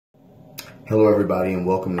Hello, everybody, and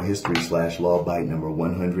welcome to History/Law Bite number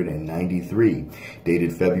 193,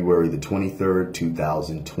 dated February the 23rd,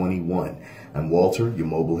 2021. I'm Walter, your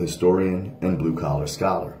mobile historian and blue-collar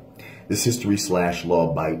scholar. This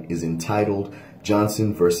History/Law Bite is entitled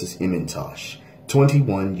Johnson versus Emmentosh,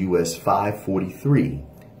 21 U.S. 543,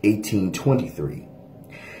 1823.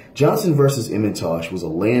 Johnson versus Emmentosh was a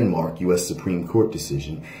landmark U.S. Supreme Court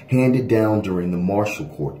decision handed down during the Marshall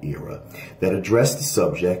Court era that addressed the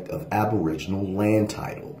subject of aboriginal land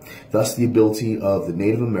title, thus the ability of the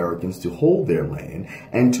Native Americans to hold their land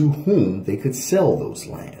and to whom they could sell those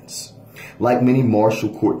lands. Like many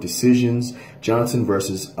Marshall Court decisions, Johnson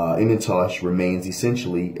versus Emmentosh remains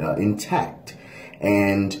essentially intact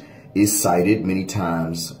and is cited many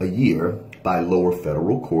times a year by lower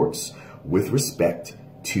federal courts with respect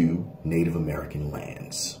to Native American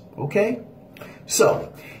lands. Okay?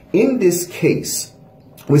 So, in this case,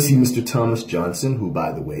 we see Mr. Thomas Johnson, who,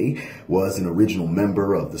 by the way, was an original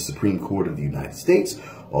member of the Supreme Court of the United States,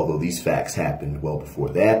 although these facts happened well before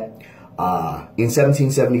that. In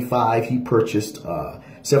 1775, he purchased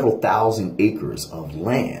several thousand acres of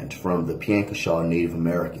land from the Piankashaw Native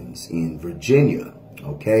Americans in Virginia.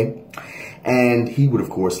 Okay? And he would,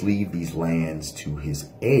 of course, leave these lands to his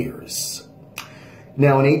heirs.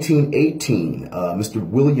 Now, in 1818, Mr.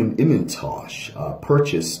 William Emmentosh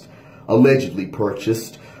allegedly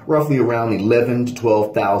purchased roughly around 11 to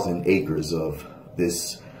 12,000 acres of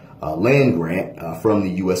this land grant from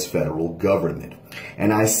the U.S. federal government.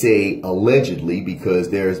 And I say allegedly because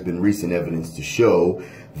there has been recent evidence to show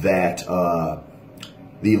that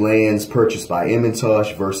the lands purchased by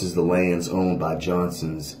Emmentosh versus the lands owned by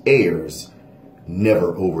Johnson's heirs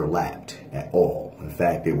never overlapped at all. In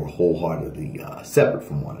fact, they were wholeheartedly separate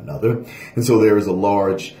from one another. And so there is a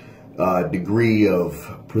large degree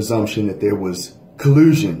of presumption that there was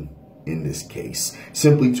collusion in this case,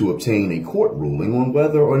 simply to obtain a court ruling on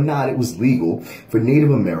whether or not it was legal for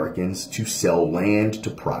Native Americans to sell land to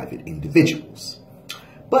private individuals.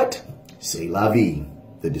 But, c'est la vie,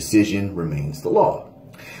 the decision remains the law.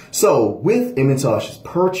 So, with Emmentosh's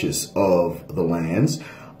purchase of the lands,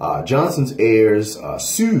 Johnson's heirs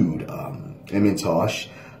sued Emmentosh,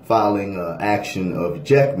 filing action of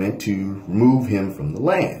ejectment to remove him from the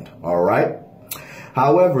land. All right.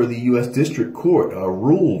 However, the U.S. District Court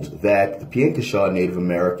ruled that the Piankashaw Native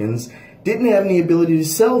Americans didn't have any ability to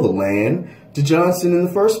sell the land to Johnson in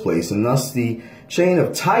the first place, and thus the chain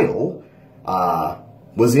of title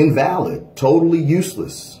was invalid, totally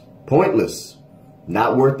useless, pointless,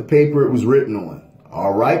 not worth the paper it was written on.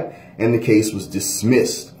 All right. And the case was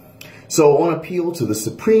dismissed. So on appeal to the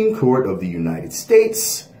Supreme Court of the United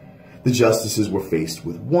States, the justices were faced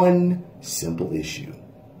with one simple issue.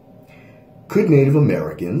 Could Native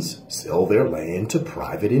Americans sell their land to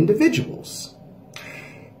private individuals?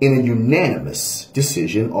 In a unanimous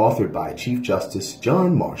decision authored by Chief Justice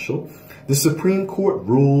John Marshall, the Supreme Court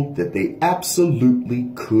ruled that they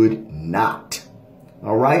absolutely could not.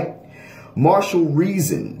 All right? Marshall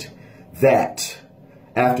reasoned that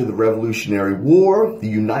after the Revolutionary War, the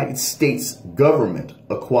United States government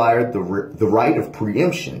acquired the right of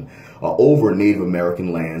preemption over Native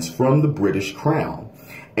American lands from the British Crown.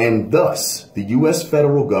 And thus, the U.S.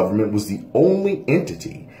 federal government was the only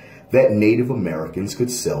entity that Native Americans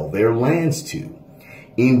could sell their lands to.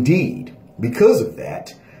 Indeed, because of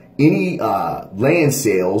that, any land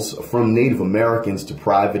sales from Native Americans to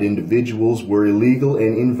private individuals were illegal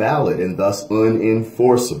and invalid and thus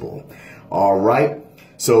unenforceable. All right?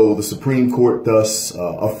 So the Supreme Court thus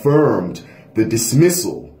affirmed the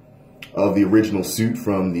dismissal of the original suit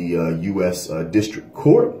from the U.S. District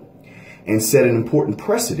Court and set an important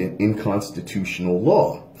precedent in constitutional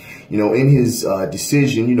law. You know, in his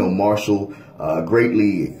decision, Marshall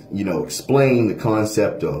greatly, explained the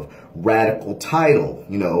concept of radical title,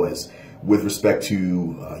 as with respect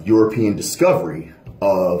to European discovery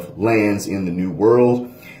of lands in the New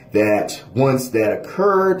World, that once that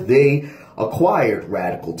occurred, they acquired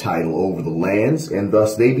radical title over the lands, and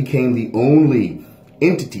thus they became the only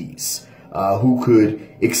entities who could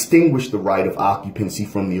extinguish the right of occupancy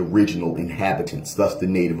from the original inhabitants, thus the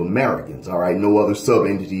Native Americans. All right, no other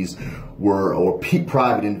sub-entities or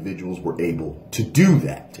private individuals were able to do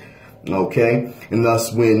that. Okay, and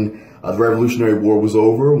thus when the Revolutionary War was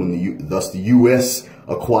over, thus the U.S.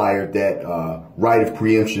 acquired that right of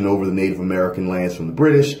preemption over the Native American lands from the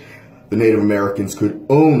British, the Native Americans could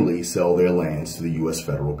only sell their lands to the U.S.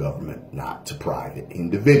 federal government, not to private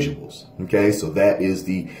individuals. Okay, so that is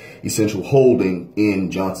the essential holding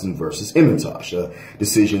in Johnson versus Emmentosh, a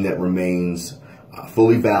decision that remains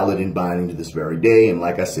fully valid and binding to this very day, and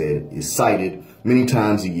like I said, is cited many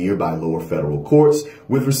times a year by lower federal courts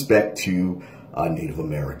with respect to Native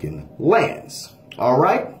American lands. All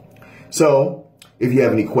right. So if you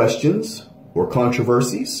have any questions or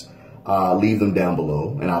controversies, leave them down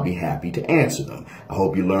below and I'll be happy to answer them. I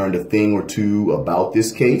hope you learned a thing or two about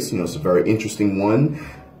this case. It's a very interesting one,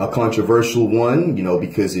 a controversial one,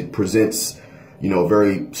 because it presents, a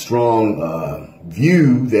very strong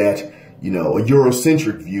view that, a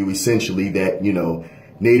Eurocentric view, essentially, that,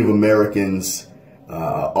 Native Americans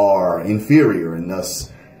are inferior and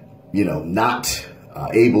thus, not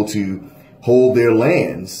able to hold their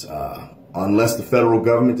lands unless the federal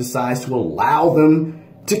government decides to allow them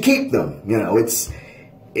to keep them. It's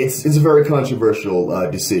a very controversial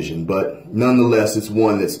decision, but nonetheless, it's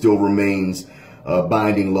one that still remains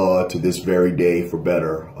binding law to this very day, for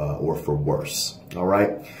better or for worse. All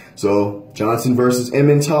right. So Johnson versus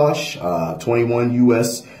Emmentosh, 21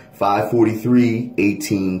 U.S. 543,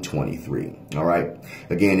 1823. All right.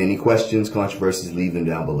 Again, any questions, controversies, leave them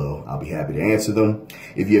down below. I'll be happy to answer them.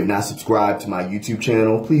 If you have not subscribed to my YouTube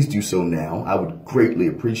channel, please do so now. I would greatly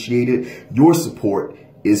appreciate it. Your support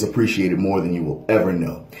is appreciated more than you will ever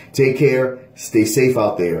know. Take care, stay safe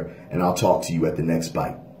out there, and I'll talk to you at the next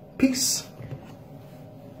bite. Peace.